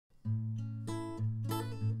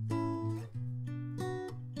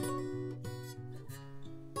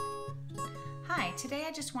Today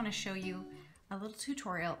I just want to show you a little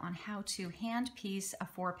tutorial on how to hand piece a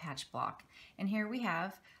 4-patch block. And here we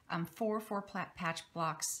have four patch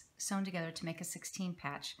blocks sewn together to make a 16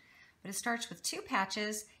 patch. But it starts with 2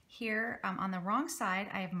 patches. Here on the wrong side,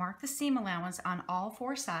 I have marked the seam allowance on all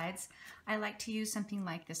 4 sides. I like to use something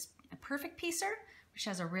like this Perfect Piecer, which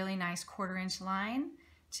has a really nice 1/4 inch line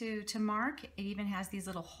to mark. It even has these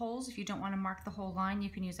little holes. If you don't want to mark the whole line,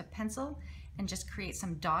 you can use a pencil and just create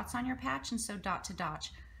some dots on your patch and sew dot to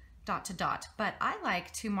dot, dot to dot. But I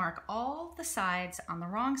like to mark all the sides on the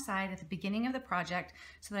wrong side at the beginning of the project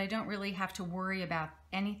so that I don't really have to worry about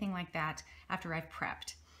anything like that after I've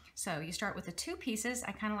prepped. So you start with the 2 pieces.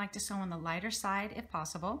 I kind of like to sew on the lighter side if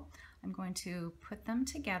possible. I'm going to put them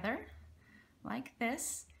together like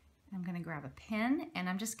this. I'm going to grab a pin and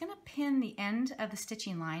I'm just going to pin the end of the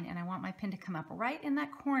stitching line, and I want my pin to come up right in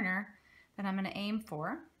that corner that I'm going to aim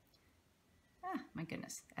for. My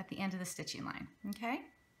goodness, at the end of the stitching line, okay?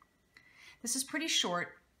 This is pretty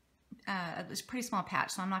short, it's a pretty small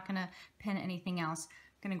patch, so I'm not gonna pin anything else.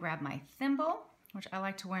 I'm gonna grab my thimble, which I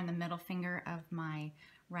like to wear in the middle finger of my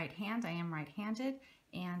right hand. I am right-handed,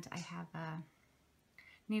 and I have a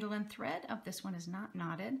needle and thread. Oh, this one is not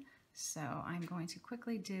knotted, so I'm going to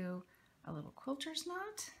quickly do a little quilter's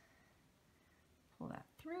knot. Pull that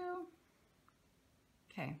through.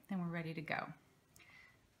 Okay, then we're ready to go.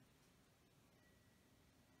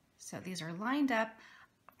 So these are lined up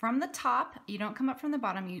from the top. You don't come up from the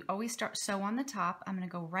bottom. You always sew on the top. I'm going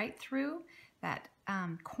to go right through that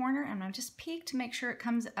corner, and I'm just peek to make sure it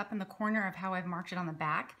comes up in the corner of how I've marked it on the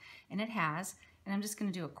back, and it has. And I'm just going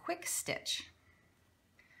to do a quick stitch.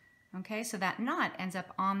 Okay, so that knot ends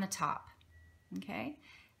up on the top. Okay,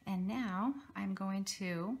 and now I'm going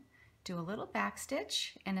to do a little back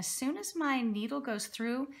stitch, and as soon as my needle goes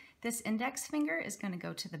through, this index finger is going to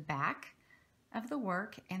go to the back of the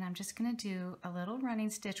work, and I'm just going to do a little running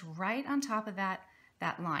stitch right on top of that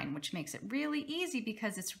line, which makes it really easy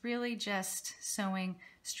because it's really just sewing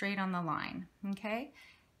straight on the line. Okay,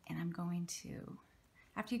 and I'm going to,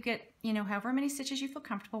 after you get, however many stitches you feel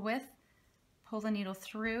comfortable with, pull the needle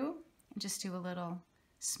through and just do a little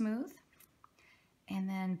smooth, and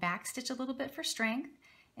then back stitch a little bit for strength.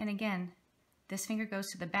 And again, this finger goes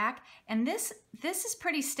to the back, and this is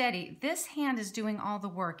pretty steady. This hand is doing all the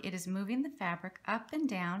work. It is moving the fabric up and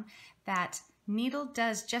down. That needle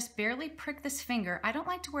does just barely prick this finger. I don't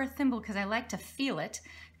like to wear a thimble because I like to feel it,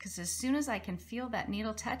 because as soon as I can feel that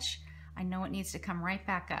needle touch, I know it needs to come right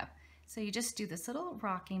back up. So you just do this little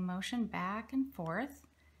rocking motion back and forth.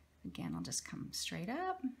 Again, I'll just come straight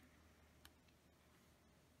up.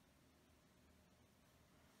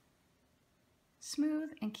 Smooth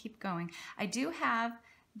and keep going. I do have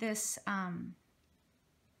this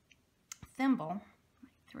thimble, my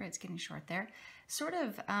thread's getting short there, sort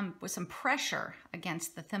of with some pressure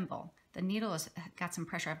against the thimble. The needle has got some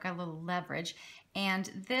pressure. I've got a little leverage,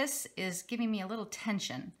 and this is giving me a little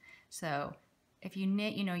tension. So if you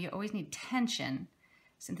knit, you always need tension.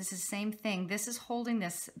 So this is the same thing. This is holding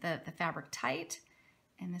the fabric tight,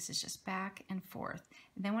 and this is just back and forth.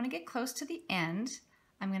 And then when I get close to the end,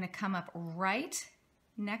 I'm going to come up right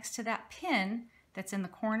next to that pin that's in the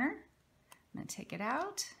corner. I'm going to take it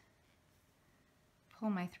out,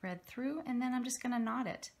 pull my thread through, and then I'm just going to knot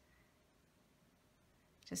it.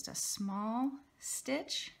 Just a small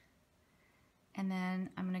stitch, and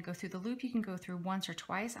then I'm going to go through the loop. You can go through once or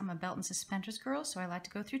twice. I'm a belt and suspenders girl, so I like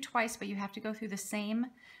to go through twice, but you have to go through the same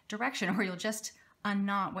direction or you'll just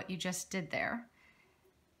unknot what you just did there.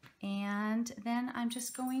 And then I'm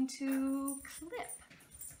just going to clip.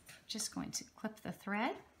 Just going to clip the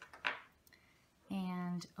thread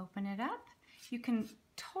and open it up. You can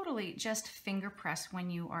totally just finger press when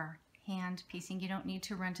you are hand piecing. You don't need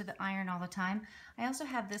to run to the iron all the time. I also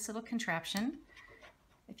have this little contraption,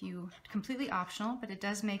 completely optional, but it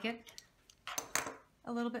does make it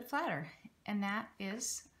a little bit flatter. And that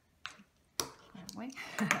is,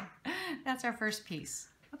 that's our first piece.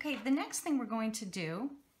 Okay, the next thing we're going to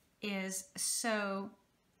do is sew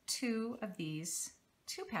 2 of these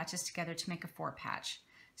 2 patches together to make a 4-patch.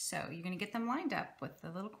 So you're going to get them lined up with the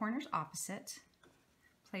little corners opposite,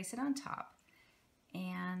 place it on top,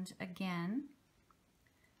 and again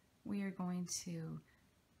we are going to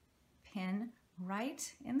pin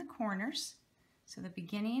right in the corners, so the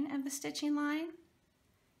beginning of the stitching line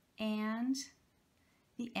and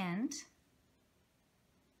the end.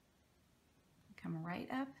 Come right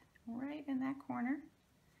up, right in that corner.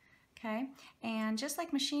 Okay, and just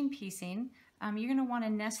like machine piecing, you're going to want to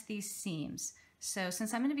nest these seams. So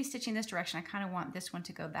since I'm going to be stitching this direction, I kind of want this one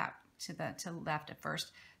to go back to the left at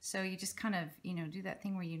first. So you just kind of, do that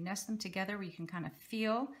thing where you nest them together, where you can kind of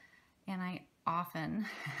feel. And I often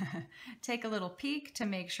take a little peek to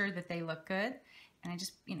make sure that they look good. And I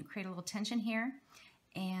just, create a little tension here.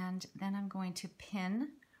 And then I'm going to pin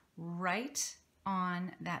right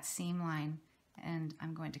on that seam line. And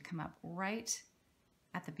I'm going to come up right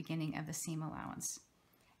at the beginning of the seam allowance.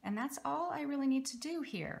 And that's all I really need to do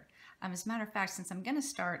here. As a matter of fact, since I'm going to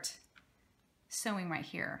start sewing right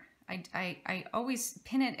here, I always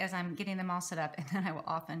pin it as I'm getting them all set up, and then I will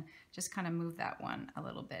often just kind of move that one a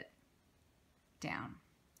little bit down.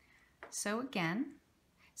 So again,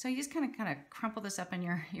 so you just kind of crumple this up in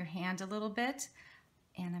your hand a little bit,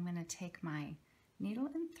 and I'm going to take my needle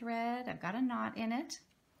and thread. I've got a knot in it,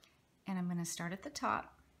 and I'm going to start at the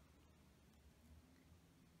top,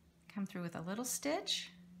 come through with a little stitch.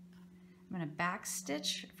 I'm going to back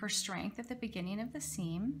stitch for strength at the beginning of the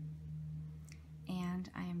seam, and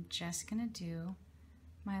I am just going to do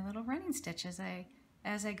my little running stitch as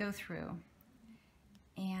I go through.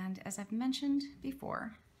 And as I've mentioned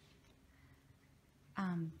before,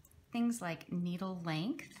 things like needle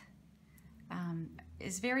length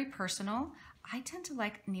is very personal. I tend to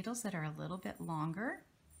like needles that are a little bit longer.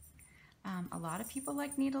 A lot of people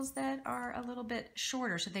like needles that are a little bit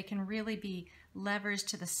shorter, so they can really be leveraged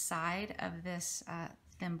to the side of this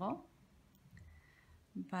thimble.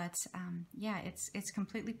 But yeah, it's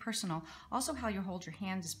completely personal. Also, how you hold your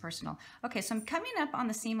hand is personal. Okay, so I'm coming up on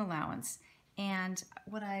the seam allowance, and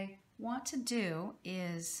what I want to do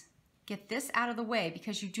is get this out of the way,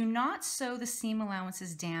 because you do not sew the seam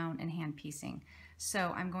allowances down in hand piecing.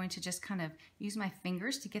 So I'm going to just kind of use my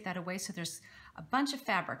fingers to get that away, so there's a bunch of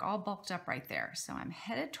fabric all bulked up right there. So I'm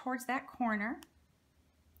headed towards that corner.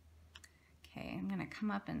 Okay, I'm going to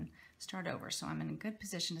come up and start over, so I'm in a good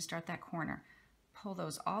position to start that corner. Pull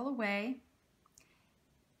those all away,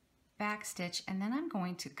 back stitch, and then I'm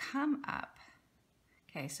going to come up.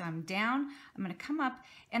 Okay, so I'm down, I'm going to come up,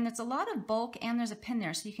 and there's a lot of bulk and there's a pin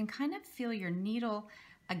there, so you can kind of feel your needle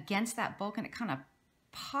against that bulk, and it kind of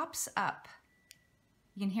pops up.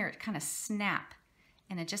 You can hear it kind of snap,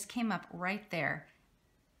 and it just came up right there.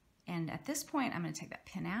 And at this point, I'm going to take that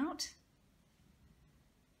pin out,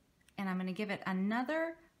 and I'm going to give it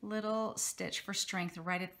another little stitch for strength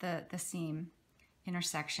right at the seam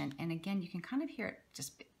intersection. And again, you can kind of hear it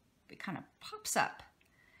just, it kind of pops up.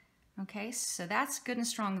 Okay, so that's good and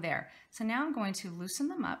strong there. So now I'm going to loosen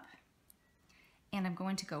them up, and I'm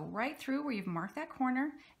going to go right through where you've marked that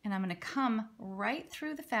corner, and I'm going to come right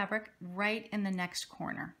through the fabric right in the next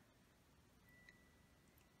corner.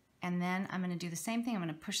 And then I'm going to do the same thing. I'm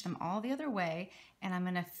going to push them all the other way, and I'm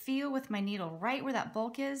going to feel with my needle right where that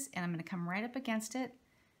bulk is, and I'm going to come right up against it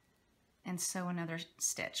and sew another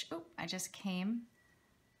stitch. Oh, I just came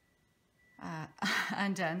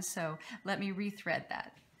undone, so let me rethread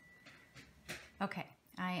that. Okay,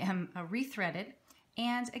 I am rethreaded,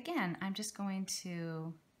 and again, I'm just going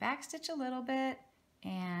to backstitch a little bit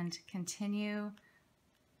and continue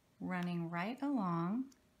running right along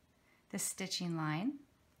the stitching line.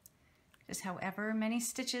 Just however many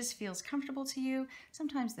stitches feels comfortable to you.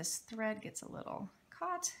 Sometimes this thread gets a little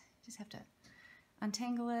caught. You just have to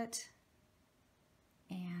untangle it.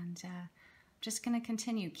 And just going to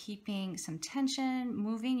continue keeping some tension,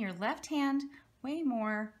 moving your left hand way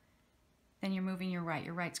more than you're moving your right.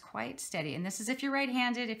 Your right's quite steady. And this is if you're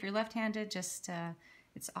right-handed. If you're left-handed, just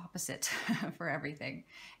it's opposite for everything.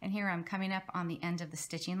 And here I'm coming up on the end of the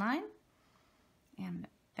stitching line. And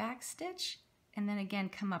back stitch. And then again,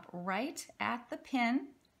 come up right at the pin.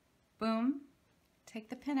 Boom. Take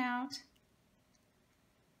the pin out.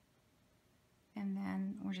 And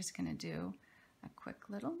then we're just going to do a quick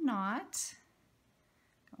little knot.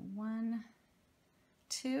 Go 1,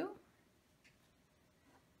 2.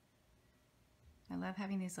 I love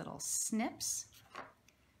having these little snips.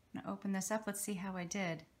 I'm gonna open this up. Let's see how I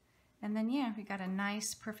did. And then yeah, we got a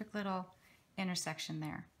nice, perfect little intersection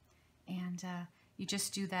there. And you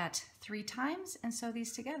just do that 3 times and sew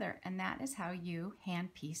these together. And that is how you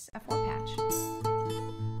hand piece a 4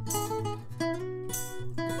 patch.